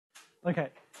Okay,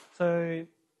 so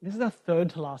this is our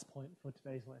third to last point for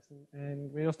today's lesson,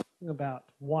 and we're just talking about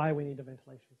why we need a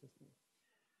ventilation system.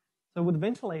 So with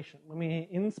ventilation, when we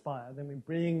inspire, then we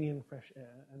bring in fresh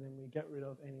air, and then we get rid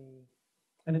of any,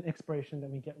 and in expiration,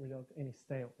 then we get rid of any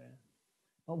stale air.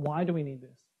 But why do we need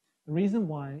this? The reason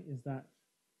why is that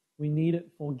we need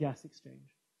it for gas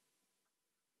exchange.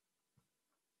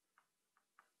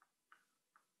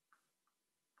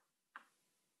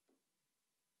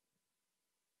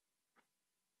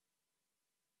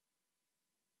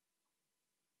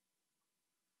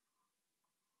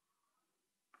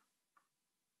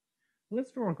 Let's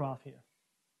draw a graph here.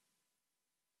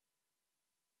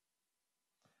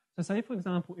 So say, for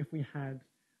example, if we're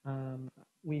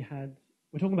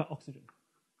talking about oxygen.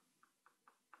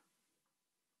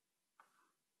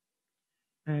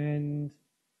 And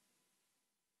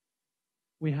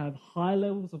we have high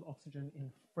levels of oxygen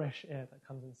in fresh air that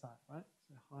comes inside, right?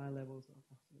 So high levels of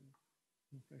oxygen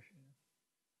in fresh air.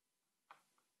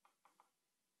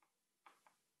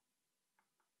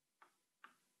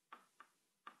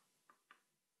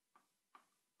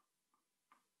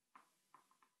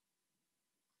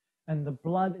 And the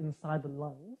blood inside the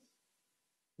lungs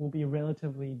will be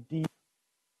relatively deep,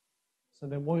 so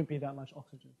there won't be that much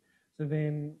oxygen. So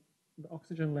then the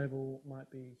oxygen level might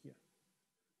be here.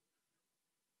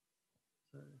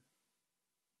 So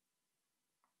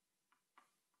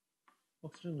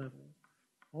oxygen level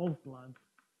of blood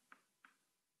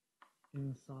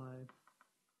inside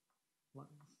lungs.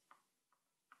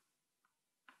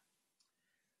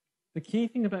 The key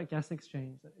thing about gas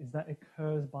exchange is that it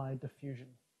occurs by diffusion.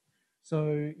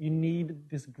 So you need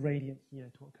this gradient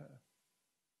here to occur.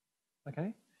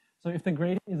 Okay? So if the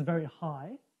gradient is very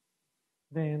high,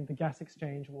 then the gas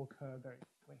exchange will occur very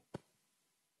quickly.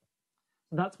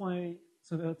 So that's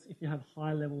if you have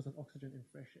high levels of oxygen in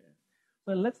fresh air.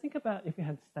 So let's think about if we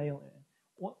had stale air.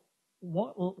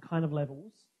 What kind of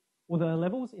levels? Will the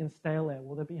levels in stale air,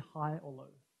 will they be high or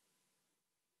low?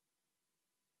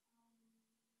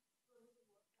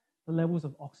 The levels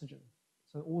of oxygen.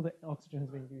 So all the oxygen has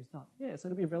been used up. Yeah, so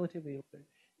it'll be relatively low.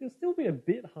 It'll still be a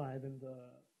bit higher than the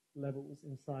levels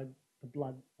inside the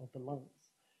blood of the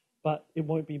lungs, but it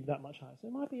won't be that much higher. So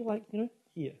it might be like, here.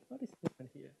 It might be somewhere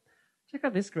here. Check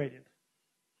out this gradient.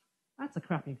 That's a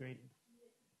crappy gradient.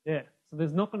 Yeah, so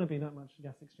there's not going to be that much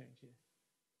gas exchange here.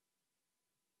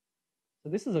 So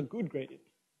this is a good gradient.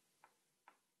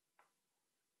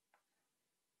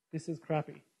 This is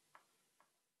crappy.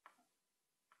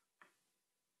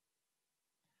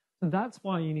 So that's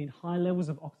why you need high levels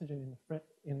of oxygen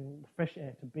in the fresh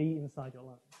air to be inside your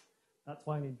lungs. That's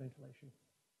why you need ventilation.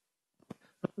 So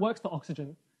it works for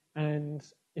oxygen, and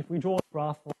if we draw a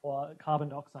graph for carbon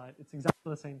dioxide, it's exactly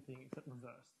the same thing except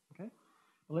reversed. Okay?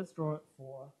 Well, let's draw it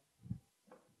for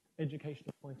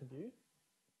educational point of view.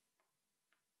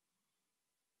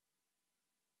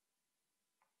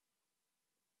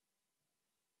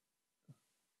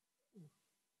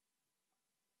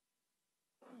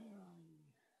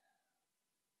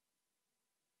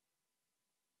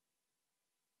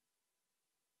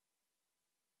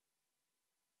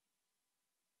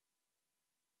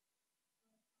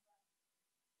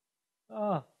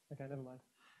 Ah, okay, never mind.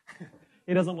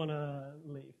 He doesn't want to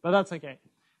leave, but that's okay.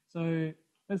 So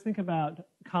let's think about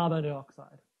carbon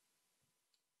dioxide.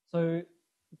 So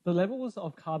the levels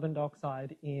of carbon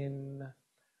dioxide in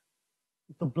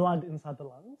the blood inside the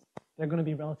lungs, they're going to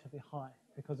be relatively high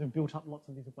because we've built up lots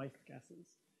of these waste gases.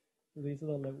 So these are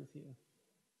the levels here.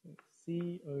 So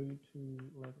CO2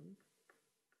 level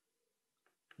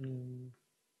in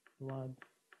blood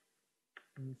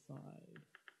inside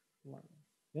lungs.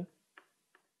 Yeah?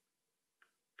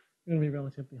 Going to be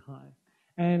relatively high.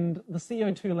 And the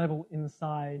CO2 level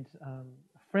inside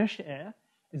fresh air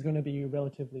is going to be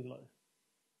relatively low.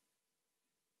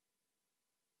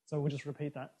 So we'll just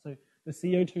repeat that. So the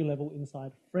CO2 level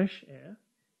inside fresh air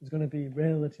is going to be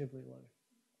relatively low.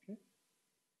 Okay?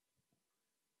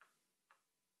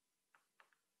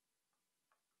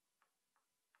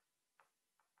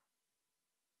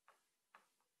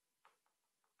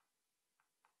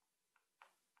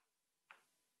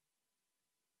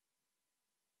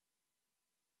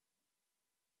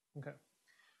 Okay.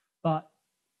 But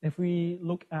if we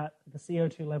look at the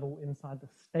CO2 level inside the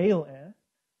stale air,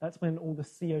 that's when all the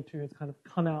CO2 has kind of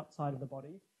come outside of the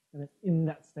body and it's in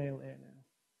that stale air now.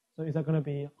 So is that going to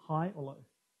be high or low?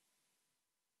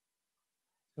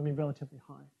 It's going to be relatively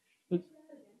high. But,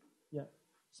 yeah.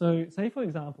 So say, for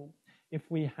example,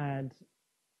 we're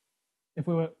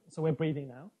breathing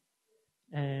now,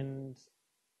 and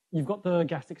you've got the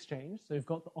gas exchange, so you've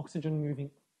got the oxygen moving.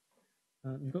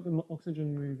 So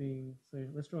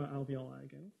let's draw alveoli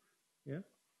again. Yeah?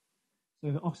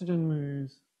 So the oxygen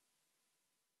moves,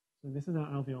 so this is our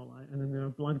alveoli, and then there are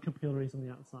blood capillaries on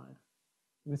the outside.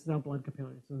 This is our blood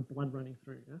capillaries, so there's blood running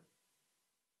through, yeah?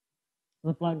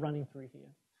 There's blood running through here.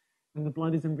 And the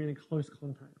blood is in really close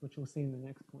contact, which you'll see in the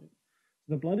next point.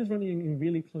 So the blood is running in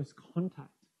really close contact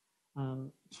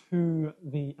to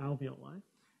the alveoli.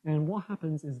 And what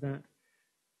happens is that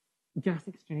gas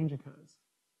exchange occurs.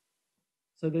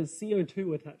 So there's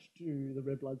CO2 attached to the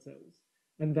red blood cells,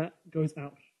 and that goes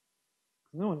out.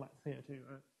 No one likes CO2,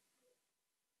 right?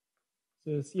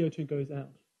 So CO2 goes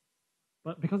out.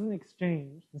 But because of an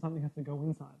exchange, then something has to go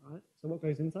inside, right? So what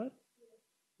goes inside?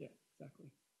 Yeah, exactly.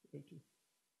 O2.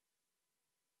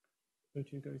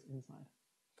 O2 goes inside.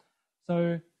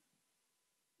 So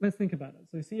let's think about it.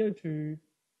 So CO2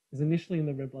 is initially in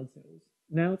the red blood cells.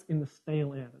 Now it's in the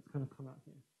stale air that's kind of come out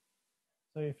here.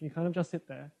 So if you kind of just sit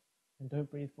there and don't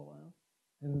breathe for a while,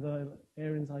 and the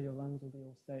air inside your lungs will be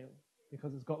all stale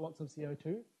because it's got lots of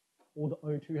CO2, all the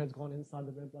O2 has gone inside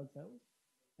the red blood cells,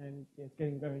 and yeah, it's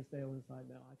getting very stale inside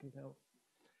now, I can tell.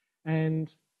 And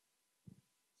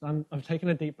so I've taken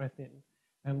a deep breath in,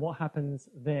 and what happens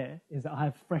there is that I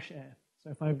have fresh air. So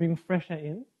if I bring fresh air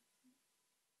in,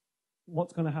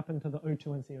 what's going to happen to the O2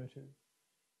 and CO2?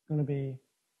 It's going to be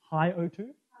high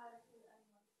O2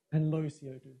 and low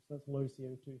CO2. So that's low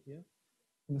CO2 here.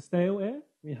 In the stale air,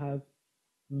 we have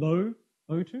low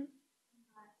O2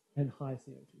 and high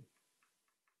CO2.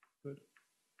 Good.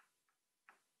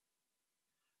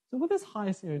 So what is high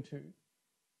CO2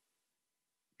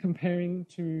 comparing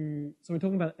to, so we're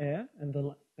talking about air and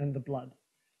the blood.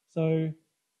 So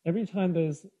every time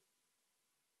there's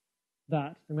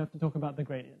that, then we have to talk about the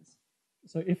gradients.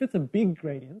 So if it's a big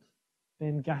gradient,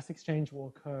 then gas exchange will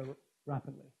occur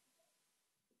rapidly.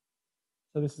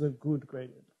 So this is a good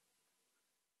gradient.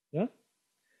 Yeah?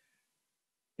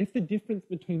 If the difference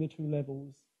between the two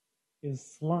levels is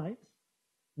slight,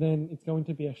 then it's going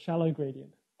to be a shallow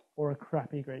gradient or a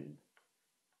crappy gradient.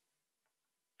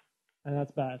 And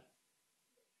that's bad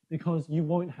because you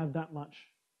won't have that much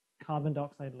carbon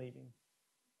dioxide leaving.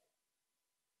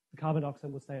 The carbon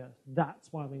dioxide will stay there.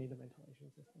 That's why we need a ventilation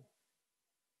system.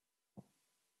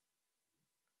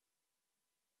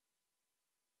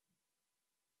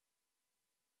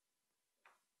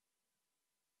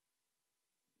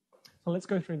 So let's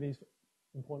go through these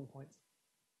important points.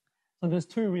 So there's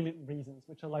two reasons,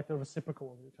 which are like the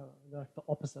reciprocal of each other, they're like the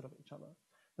opposite of each other.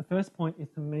 The first point is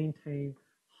to maintain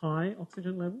high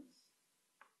oxygen levels.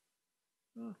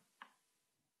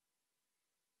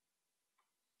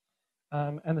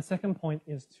 And the second point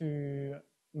is to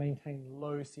maintain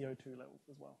low CO2 levels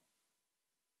as well.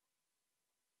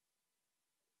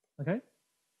 Okay?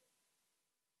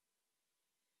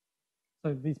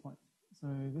 So these points. So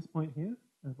this point here,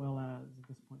 as well as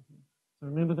this point here. So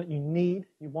remember that you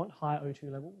want high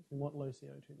O2 levels, you want low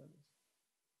CO2 levels.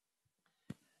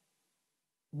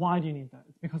 Why do you need that?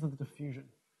 It's because of the diffusion.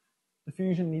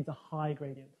 Diffusion needs a high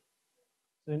gradient.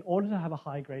 So in order to have a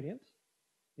high gradient,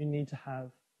 you need to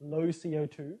have low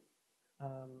CO2,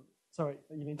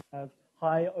 you need to have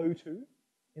high O2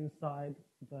 inside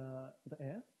the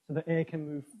air. So the air can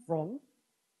move from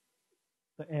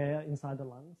the air inside the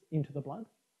lungs into the blood.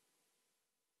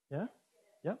 Yeah?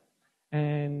 Yep.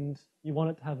 And you want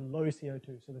it to have low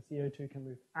CO2, so the CO2 can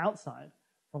move outside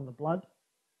from the blood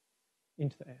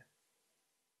into the air.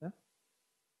 Yeah?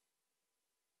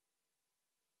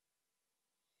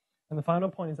 And the final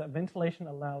point is that ventilation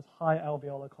allows high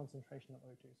alveolar concentration of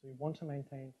O2. So you want to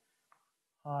maintain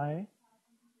high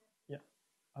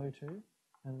O2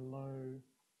 and low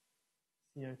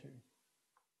CO2.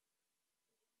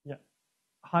 Yeah.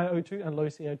 High O2 and low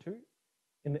CO2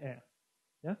 in the air.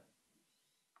 Yeah?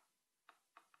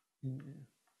 In the air.